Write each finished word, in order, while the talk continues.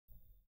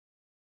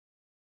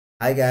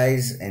Hi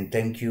guys, and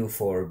thank you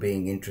for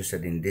being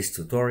interested in this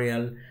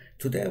tutorial.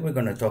 Today we're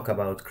going to talk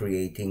about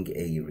creating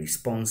a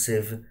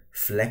responsive,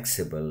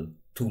 flexible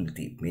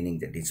tooltip, meaning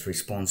that it's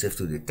responsive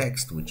to the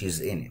text which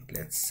is in it.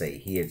 Let's say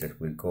here that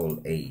we'll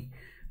call a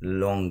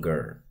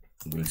longer,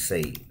 we'll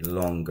say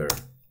longer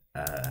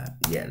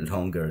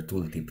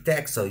tooltip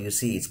text. So you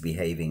see it's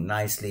behaving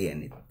nicely,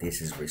 and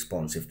this is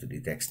responsive to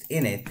the text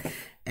in it.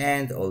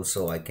 And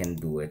also I can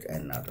do it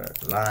another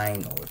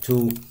line or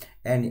two,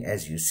 and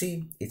as you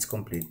see it's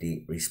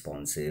completely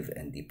responsive,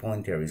 and the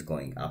pointer is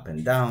going up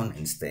and down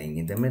and staying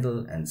in the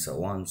middle and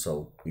so on.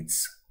 So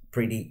it's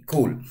pretty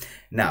cool.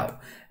 Now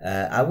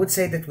I would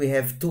say that we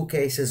have two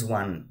cases.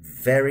 One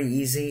very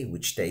easy,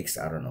 which takes,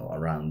 I don't know,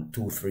 around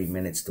 2-3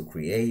 minutes to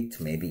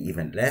create, maybe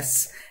even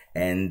less.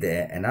 And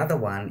another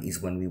one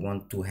is when we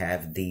want to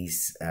have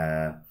these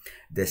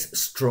this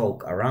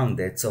stroke around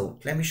it. So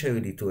let me show you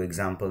the two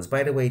examples.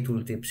 By the way,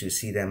 tooltips, you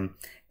see them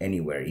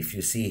anywhere. If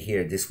you see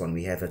here, this one,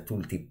 we have a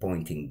tooltip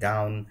pointing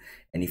down,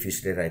 and if you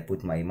see that I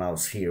put my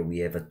mouse here, we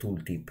have a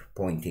tooltip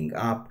pointing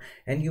up,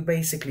 and you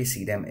basically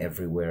see them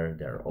everywhere.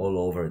 They're all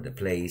over the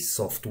place,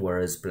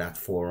 softwares,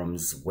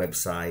 platforms,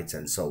 websites,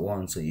 and so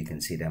on. So you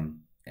can see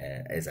them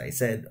as I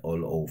said,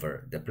 all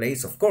over the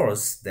place. Of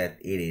course, that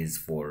it is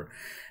for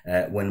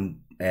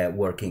when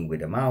working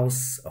with a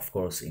mouse. Of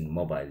course, in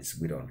mobiles,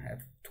 we don't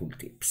have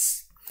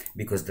tooltips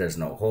because there's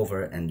no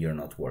hover and you're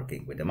not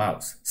working with a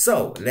mouse.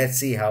 So let's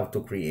see how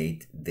to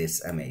create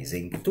this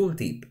amazing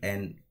tooltip,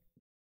 and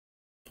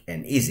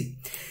easy.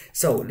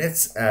 So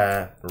let's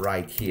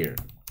write here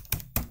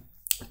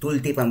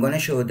tooltip. I'm going to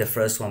show you the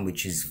first one,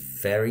 which is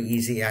very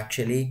easy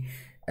actually.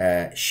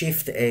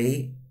 Shift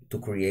A to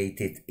create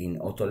it in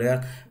auto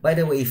layout. By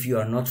the way, if you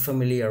are not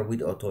familiar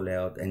with auto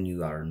layout and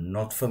you are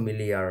not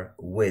familiar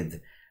with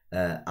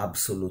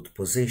absolute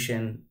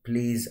position,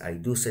 please, I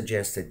do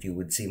suggest that you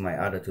would see my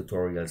other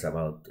tutorials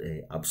about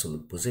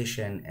absolute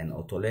position and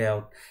auto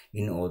layout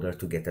in order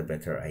to get a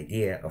better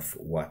idea of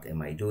what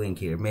am I doing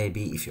here.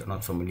 Maybe if you're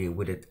not familiar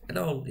with it at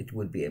all, it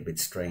would be a bit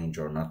strange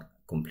or not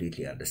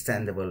completely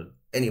understandable.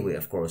 Anyway,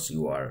 of course,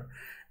 you are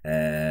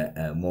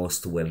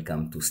most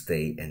welcome to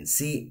stay and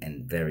see,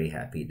 and very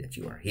happy that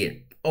you are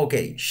here.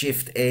 Okay,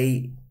 Shift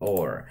A,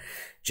 or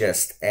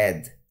just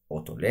add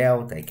auto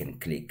layout. I can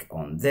click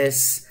on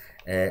this.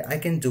 I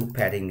can do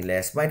padding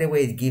less. By the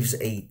way, it gives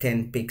a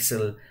 10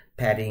 pixel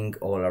padding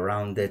all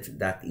around it.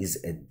 That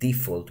is a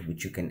default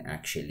which you can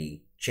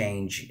actually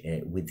change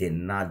with the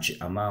nudge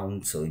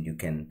amount, so you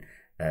can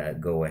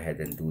go ahead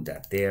and do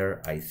that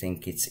there. I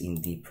think it's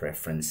in the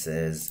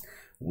preferences,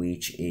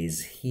 which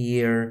is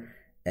here.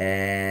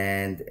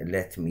 And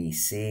let me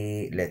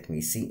see,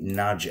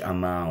 nudge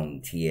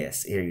amount.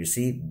 Yes, here you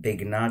see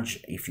big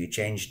nudge. If you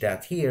change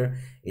that here,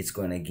 it's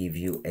going to give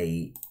you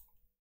a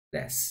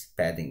less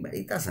padding, but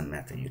it doesn't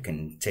matter. You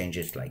can change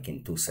it like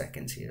in 2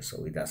 seconds here,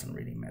 so it doesn't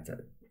really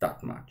matter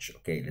that much.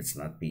 Okay, let's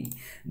not be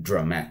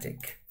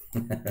dramatic.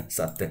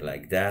 Something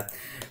like that.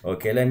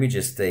 Okay, let me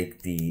just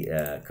take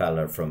the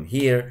color from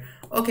here.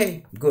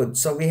 Okay, good.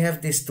 So we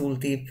have this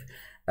tooltip.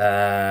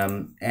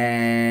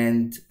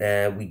 And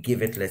we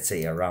give it, let's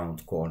say, a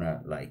round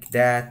corner like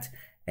that.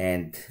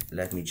 And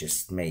let me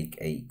just make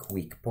a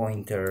quick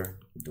pointer,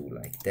 do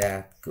like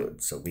that.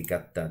 Good. So we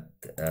got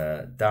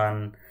that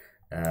done.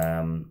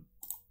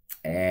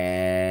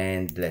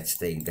 And let's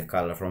take the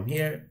color from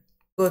here.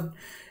 Good.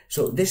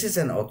 So this is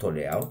an auto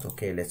layout.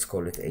 Okay, let's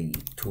call it a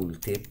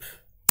tooltip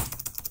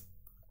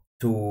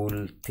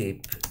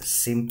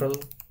simple.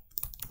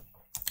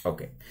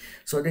 Okay,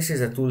 so this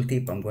is a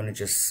tooltip. I'm going to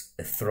just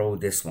throw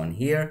this one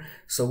here.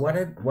 So what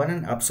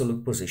an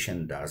absolute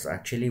position does,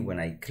 actually, when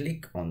I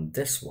click on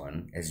this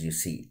one, as you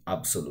see,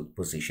 absolute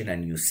position,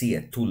 and you see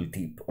a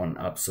tooltip on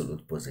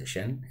absolute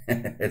position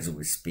as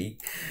we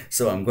speak.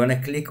 So I'm going to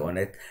click on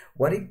it.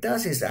 What it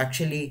does is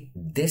actually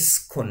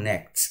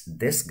disconnects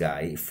this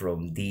guy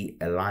from the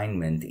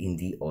alignment in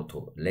the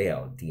auto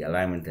layout, the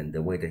alignment and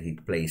the way that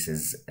it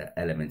places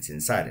elements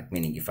inside it.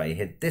 Meaning if I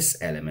hit this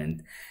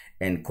element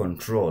and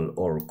Control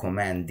or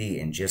Command D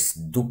and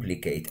just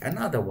duplicate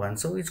another one,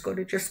 so it's going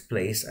to just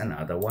place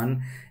another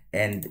one,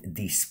 and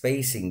the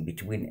spacing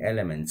between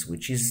elements,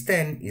 which is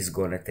 10, is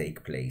going to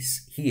take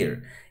place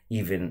here.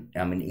 Even,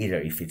 I mean, either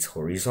if it's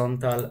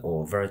horizontal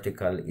or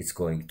vertical, it's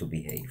going to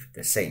behave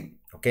the same.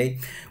 Okay,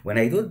 when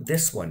I do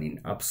this one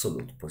in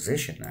absolute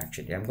position,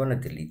 actually, I'm going to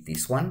delete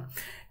this one.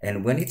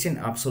 And when it's in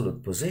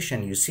absolute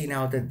position, you see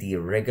now that the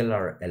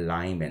regular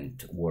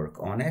alignment work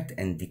on it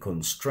and the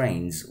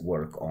constraints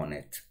work on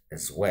it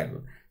as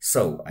well.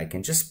 So I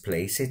can just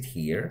place it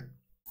here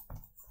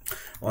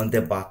on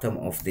the bottom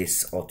of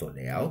this auto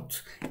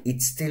layout.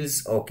 It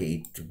still's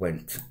okay.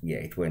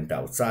 It went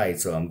outside,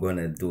 so I'm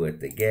gonna do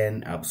it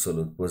again.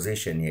 Absolute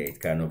position. Yeah,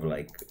 it kind of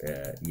like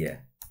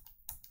yeah.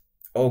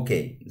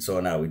 Okay, so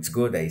now it's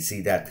good. I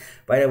see that.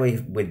 By the way,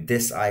 with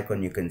this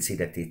icon, you can see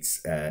that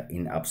it's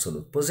in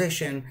absolute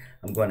position.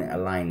 I'm going to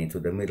align it to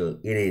the middle.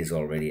 It is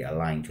already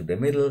aligned to the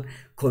middle.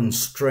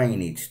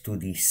 Constrain it to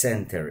the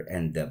center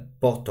and the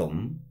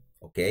bottom.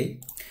 Okay,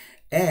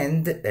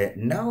 And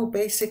now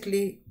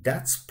basically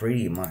that's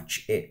pretty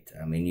much it.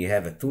 I mean, you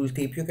have a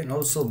tooltip. You can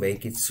also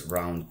make its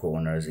round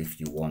corners if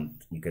you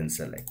want. You can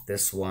select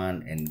this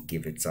one and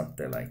give it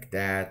something like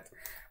that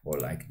or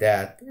like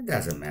that. It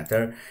doesn't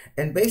matter.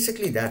 And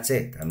basically that's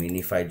it. I mean,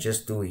 if I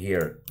just do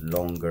here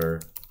longer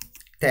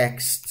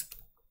text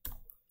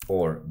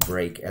or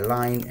break a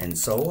line and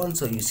so on,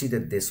 so you see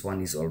that this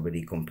one is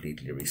already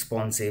completely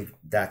responsive.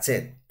 That's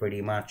it,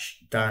 pretty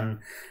much done.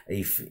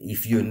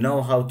 If you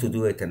know how to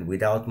do it and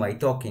without my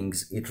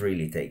talkings, it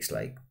really takes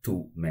like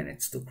 2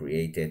 minutes to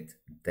create it.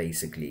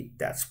 Basically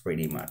that's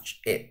pretty much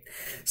it.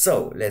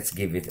 So let's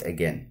give it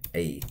again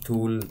a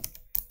tool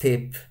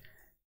tip.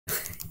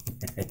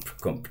 I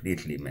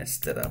completely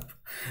messed it up.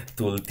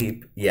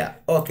 Tooltip. Yeah,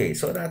 okay,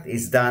 so that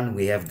is done.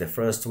 We have the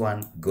first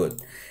one.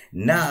 Good.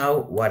 Now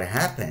what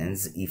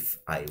happens if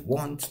I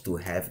want to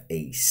have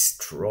a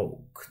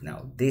stroke?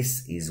 Now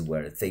this is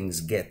where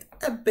things get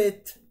a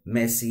bit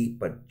messy,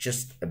 but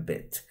just a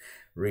bit,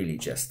 really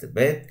just a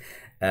bit.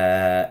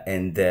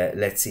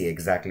 Let's see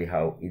exactly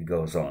how it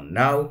goes on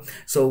now.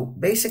 So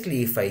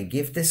basically, if I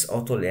give this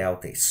auto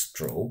layout a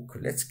stroke,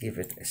 let's give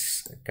it a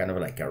kind of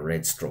like a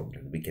red stroke.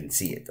 We can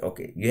see it.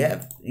 Okay,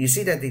 you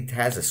see that it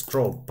has a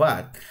stroke,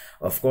 but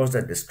of course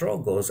that the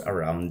stroke goes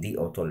around the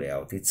auto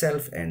layout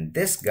itself, and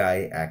this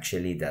guy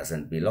actually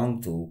doesn't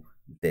belong to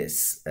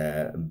this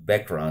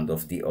background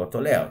of the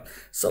auto layout.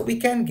 So we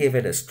can give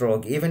it a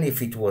stroke even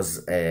if it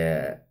was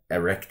a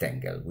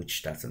rectangle,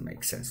 which doesn't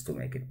make sense to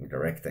make it with a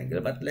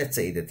rectangle, but let's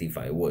say that if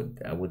I would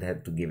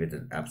have to give it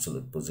an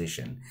absolute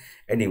position.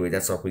 Anyway,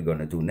 that's what we're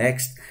gonna do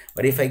next.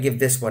 But if I give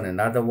this one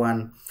another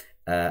one,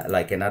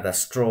 like another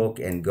stroke,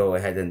 and go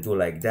ahead and do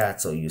like that,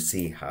 so you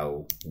see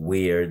how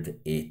weird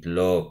it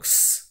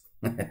looks.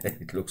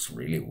 It looks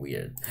really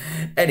weird.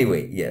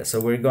 Anyway, yeah, so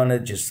we're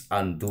gonna just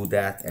undo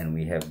that, and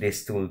we have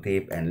this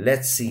tooltip, and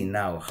let's see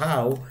now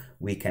how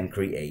we can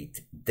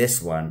create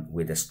this one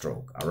with a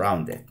stroke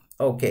around it.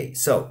 Okay,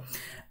 so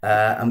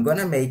I'm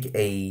gonna make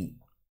a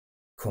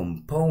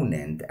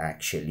component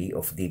actually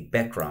of the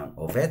background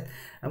of it.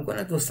 I'm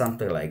gonna do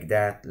something like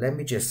that. Let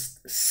me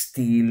just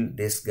steal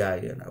this guy.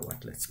 You know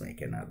what, let's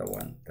make another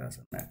one,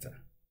 doesn't matter.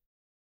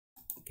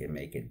 Can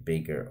make it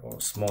bigger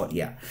or small,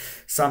 yeah,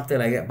 something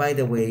like that. By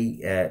the way,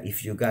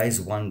 if you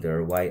guys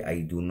wonder why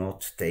I do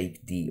not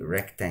take the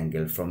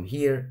rectangle from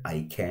here,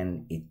 I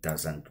can. It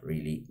doesn't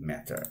really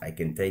matter. I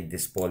can take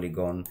this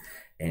polygon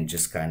and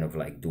just kind of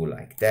like do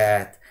like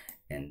that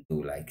and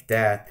do like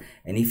that.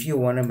 And if you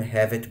want to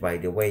have it, by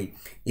the way,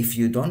 if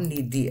you don't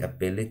need the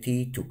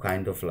ability to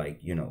kind of like,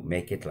 you know,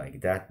 make it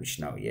like that, which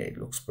now, yeah, it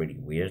looks pretty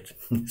weird,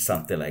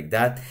 something like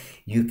that,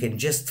 you can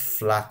just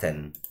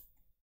flatten,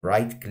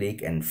 right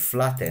click and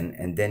flatten,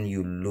 and then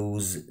you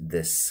lose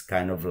this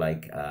kind of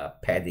like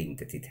padding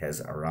that it has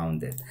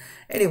around it.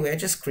 Anyway, I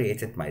just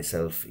created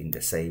myself in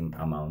the same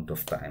amount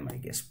of time, I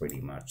guess,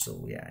 pretty much.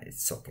 So yeah,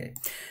 it's okay.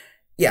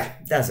 Yeah,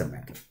 doesn't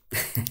matter.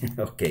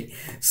 Okay,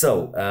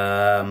 so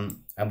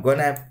I'm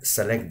gonna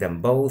select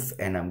them both,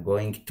 and I'm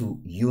going to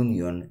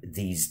union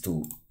these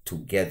two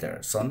together.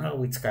 So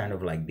now it's kind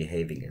of like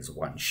behaving as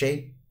one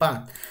shape,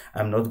 but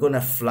I'm not gonna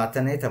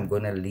flatten it. I'm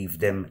gonna leave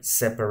them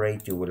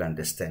separate. You will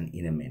understand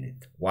in a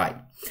minute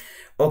why.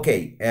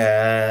 Okay,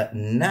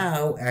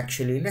 now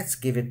actually let's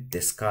give it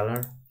this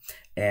color,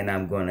 and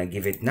I'm gonna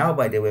give it now,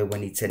 by the way,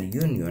 when it's a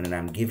union and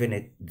I'm giving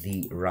it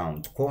the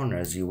round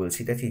corners, you will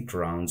see that it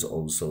rounds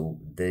also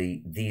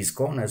these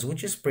corners,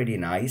 which is pretty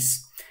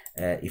nice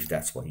if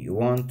that's what you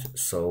want.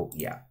 So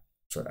yeah,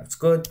 so that's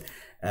good.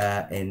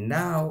 And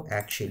now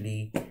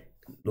actually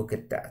look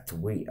at that,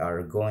 we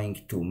are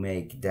going to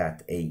make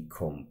that a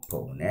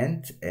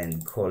component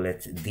and call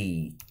it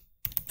the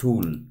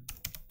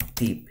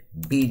tooltip.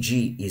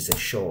 BG is a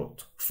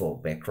short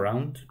for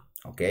background.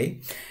 Okay,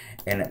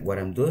 and what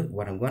I'm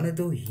gonna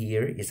do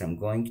here is I'm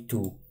going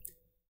to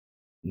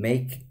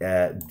make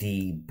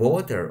the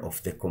border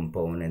of the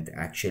component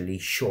actually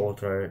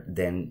shorter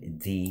than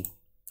the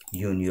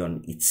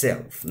union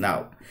itself.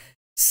 Now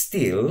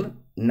still,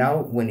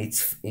 now when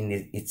it's in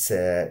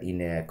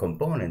a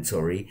component,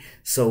 sorry,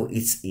 so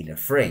it's in a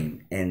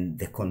frame, and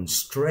the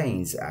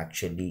constraints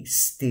actually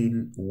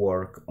still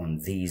work on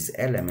these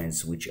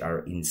elements which are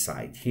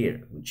inside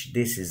here, which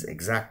this is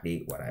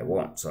exactly what I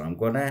want. So I'm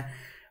gonna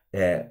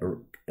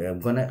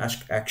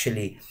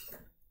actually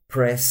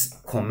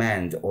press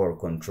Command or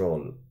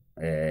Control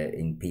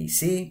in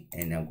PC,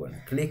 and I'm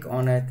gonna click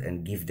on it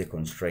and give the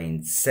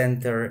constraint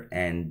center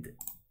and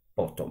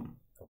bottom.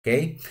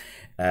 Okay,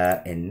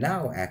 and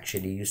now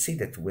actually you see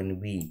that when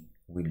we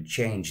will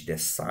change the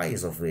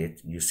size of it,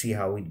 you see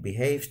how it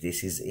behaves.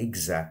 This is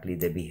exactly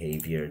the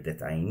behavior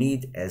that I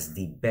need as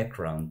the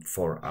background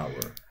for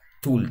our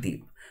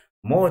tooltip.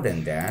 More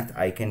than that,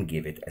 I can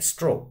give it a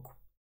stroke.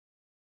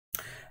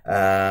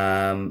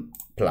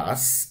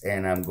 Plus,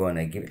 and I'm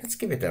gonna let's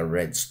give it a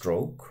red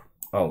stroke.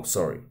 Oh,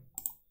 sorry.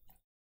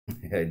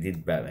 I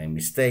did a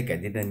mistake. I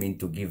didn't mean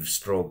to give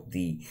stroke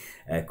the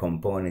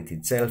component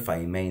itself.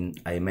 I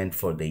meant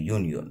for the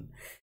union.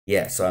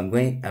 Yeah, so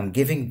I'm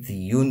giving the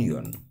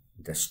union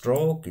the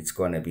stroke, it's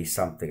going to be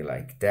something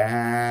like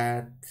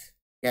that.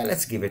 Yeah,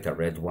 let's give it a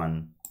red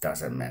one.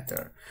 Doesn't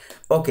matter.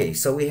 Okay,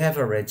 so we have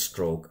a red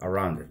stroke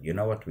around it. You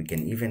know what? We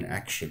can even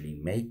actually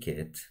make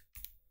it.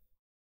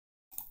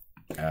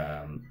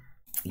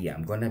 Yeah,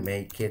 I'm gonna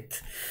make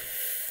it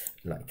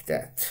like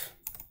that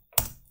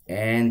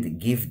and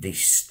give the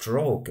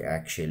stroke,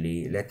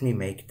 actually, let me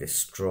make the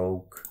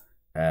stroke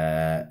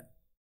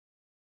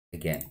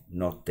again,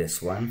 not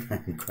this one.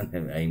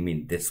 I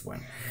mean this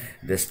one.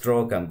 The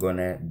stroke I'm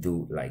gonna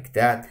do like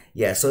that.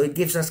 Yeah, so it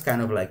gives us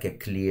kind of like a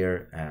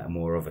clear,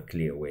 more of a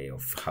clear way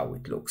of how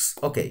it looks.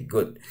 Okay,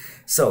 good.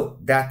 So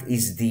that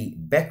is the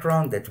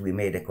background that we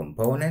made a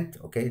component.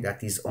 Okay,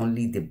 that is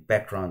only the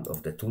background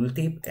of the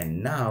tooltip.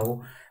 And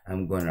now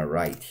I'm gonna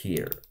write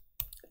here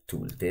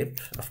tooltip.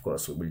 Of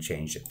course, we will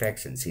change the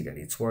text and see that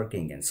it's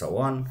working and so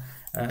on.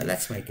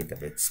 Let's make it a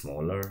bit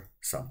smaller,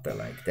 something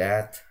like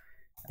that.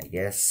 I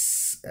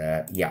guess,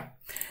 yeah,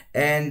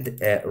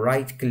 and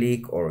right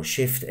click or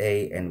shift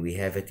A, and we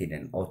have it in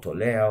an auto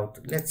layout.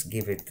 Let's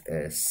give it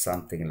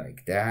something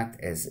like that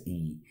as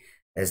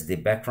the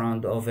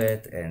background of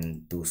it,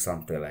 and do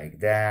something like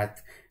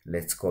that.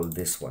 Let's call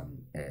this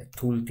one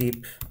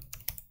tooltip.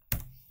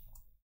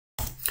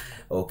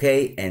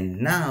 Okay, and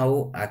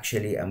now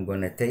actually I'm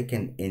gonna take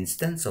an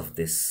instance of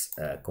this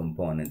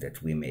component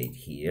that we made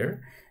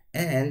here,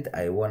 and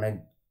I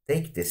wanna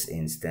take this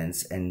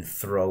instance and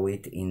throw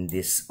it in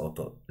this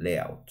auto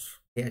layout.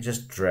 Yeah,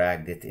 just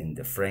dragged it in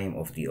the frame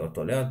of the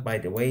auto layout. By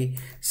the way,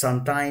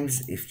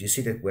 sometimes if you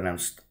see that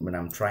when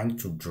I'm trying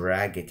to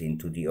drag it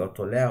into the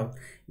auto layout,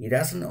 it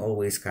doesn't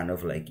always kind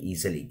of like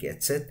easily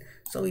gets it.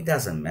 So it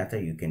doesn't matter.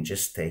 You can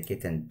just take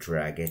it and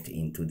drag it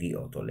into the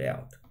auto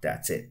layout.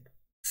 That's it.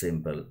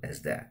 Simple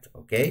as that.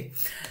 Okay.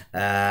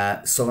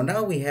 So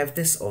now we have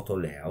this auto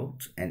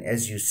layout, and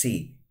as you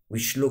see,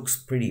 which looks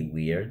pretty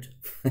weird.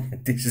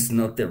 This is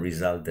not the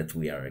result that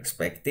we are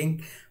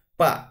expecting,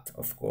 but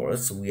of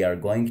course we are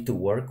going to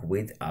work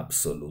with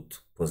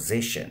absolute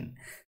position.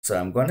 So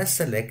I'm gonna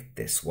select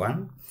this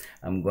one.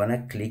 I'm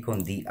gonna click on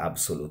the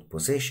absolute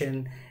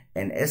position,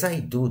 and as I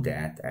do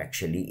that,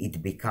 actually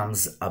it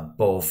becomes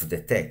above the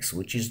text,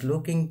 which is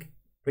looking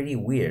pretty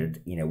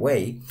weird in a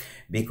way,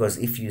 because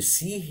if you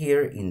see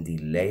here in the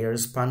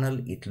layers panel,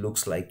 it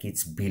looks like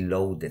it's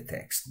below the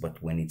text,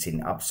 but when it's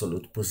in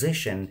absolute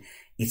position,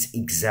 it's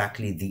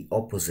exactly the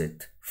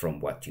opposite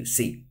from what you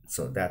see.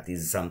 So that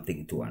is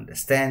something to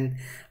understand.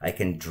 I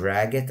can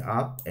drag it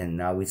up, and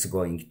now it's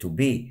going to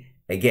be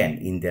again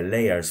in the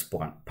layers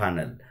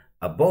panel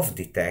above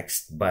the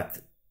text, but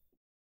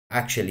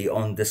actually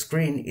on the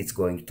screen it's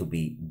going to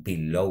be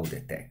below the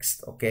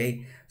text.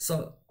 Okay,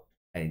 so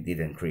I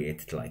didn't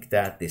create it like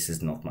that. This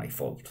is not my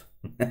fault.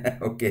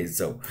 Okay,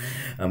 so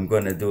I'm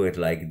gonna do it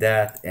like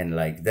that and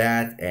like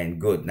that, and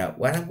good. Now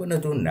what I'm gonna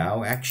do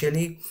now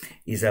actually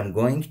is I'm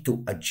going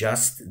to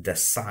adjust the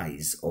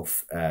size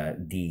of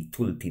the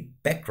tooltip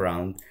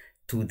background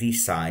to the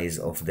size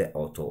of the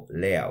auto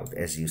layout,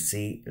 as you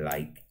see,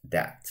 like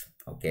that.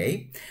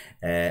 Okay,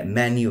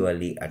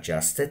 manually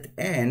adjusted.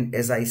 And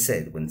as I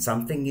said, when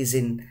something is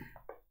in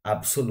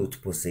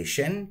absolute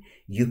position,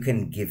 you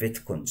can give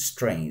it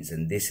constraints,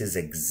 and this is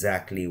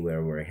exactly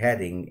where we're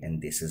heading,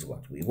 and this is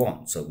what we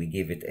want. So we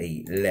give it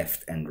a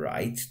left and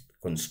right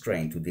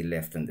constraint to the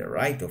left and the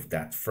right of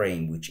that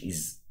frame, which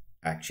is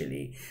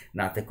actually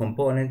not a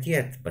component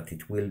yet, but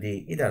it will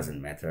be. It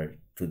doesn't matter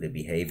to the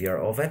behavior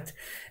of it,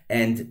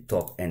 and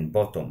top and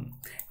bottom.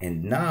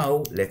 And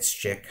now let's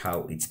check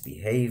how it's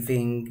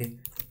behaving.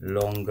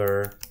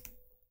 Longer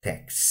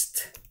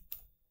text.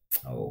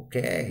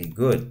 Okay,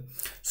 good.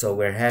 So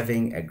we're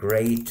having a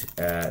great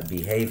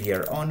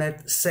behavior on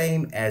it,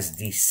 same as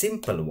the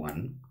simple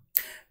one,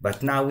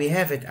 but now we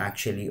have it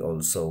actually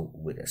also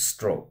with a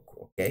stroke.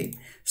 Okay,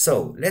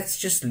 so let's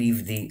just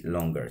leave the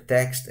longer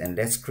text, and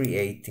let's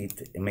create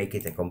it, make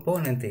it a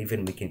component.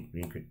 Even we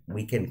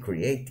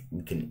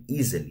can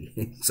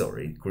easily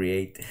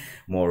create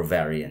more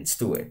variants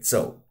to it.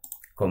 So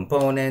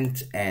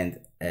component, and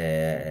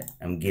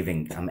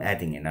I'm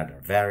adding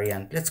another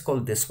variant. Let's call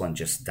this one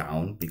just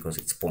down because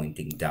it's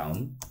pointing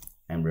down.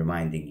 I'm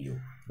reminding you,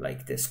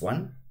 like this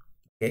one.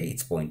 Okay,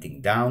 it's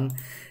pointing down.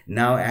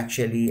 Now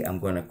actually I'm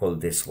going to call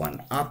this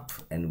one up,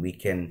 and we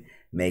can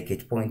make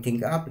it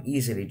pointing up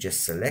easily,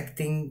 just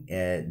selecting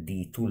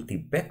the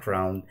tooltip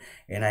background,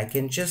 and I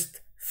can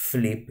just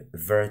flip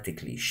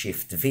vertically,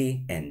 Shift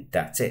V, and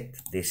that's it.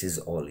 This is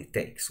all it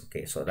takes.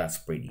 Okay, so that's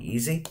pretty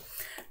easy.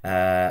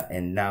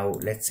 And now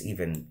let's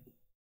even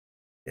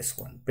this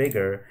one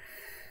bigger.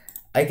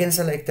 I can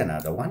select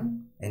another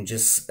one and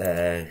just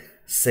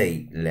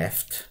say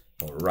left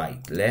or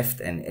right, left,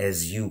 and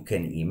as you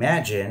can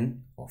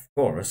imagine, of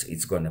course,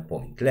 it's gonna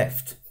point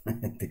left.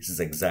 This is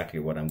exactly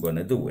what I'm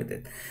gonna do with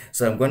it.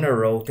 So I'm gonna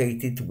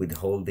rotate it with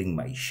holding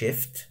my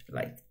shift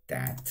like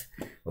that.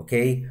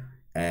 Okay,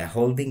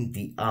 holding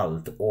the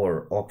Alt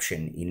or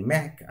Option in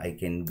Mac, I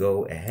can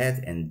go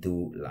ahead and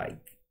do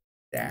like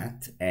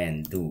that,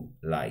 and do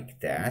like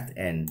that,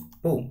 and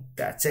boom,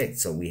 that's it.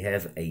 So we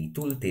have a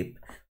tooltip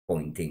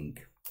pointing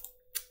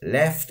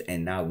left.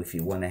 And now if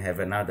you want to have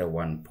another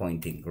one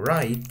pointing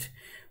right,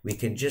 we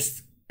can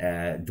just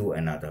do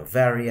another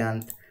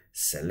variant,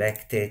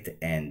 select it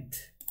and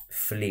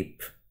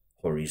flip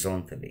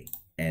horizontally,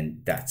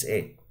 and that's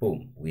it.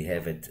 Boom, we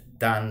have it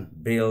done,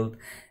 built.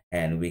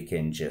 And we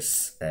can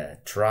just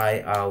try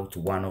out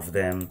one of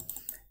them,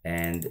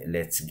 and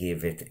let's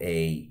give it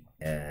a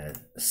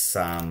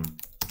some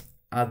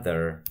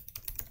other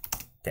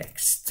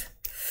text.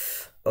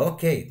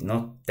 Okay,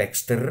 not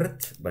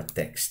textert, but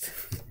text.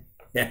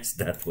 Yes,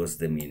 that was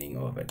the meaning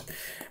of it.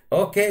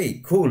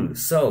 Okay, cool.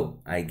 So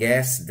I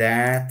guess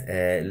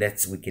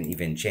that we can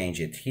even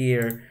change it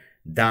here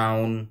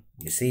down.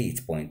 You see it's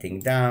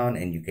pointing down,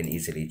 and you can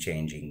easily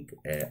changing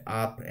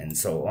up and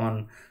so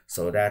on.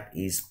 So that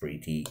is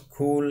pretty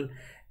cool.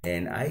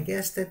 And I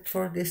guess that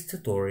for this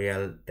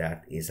tutorial,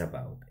 that is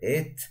about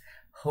it.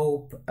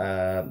 Hope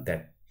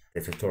that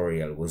the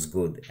tutorial was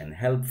good and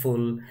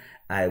helpful.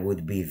 I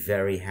would be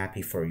very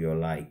happy for your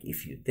like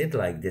if you did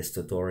like this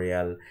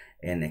tutorial,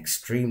 and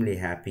extremely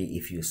happy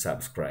if you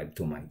subscribe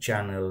to my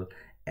channel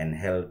and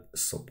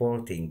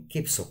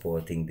keep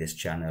supporting this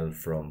channel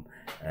from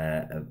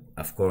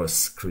of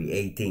course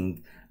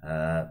creating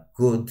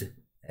good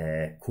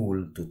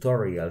cool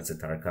tutorials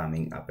that are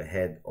coming up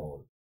ahead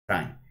all the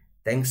time.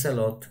 Thanks a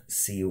lot.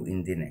 See you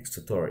in the next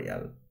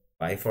tutorial.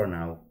 Bye for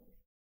now.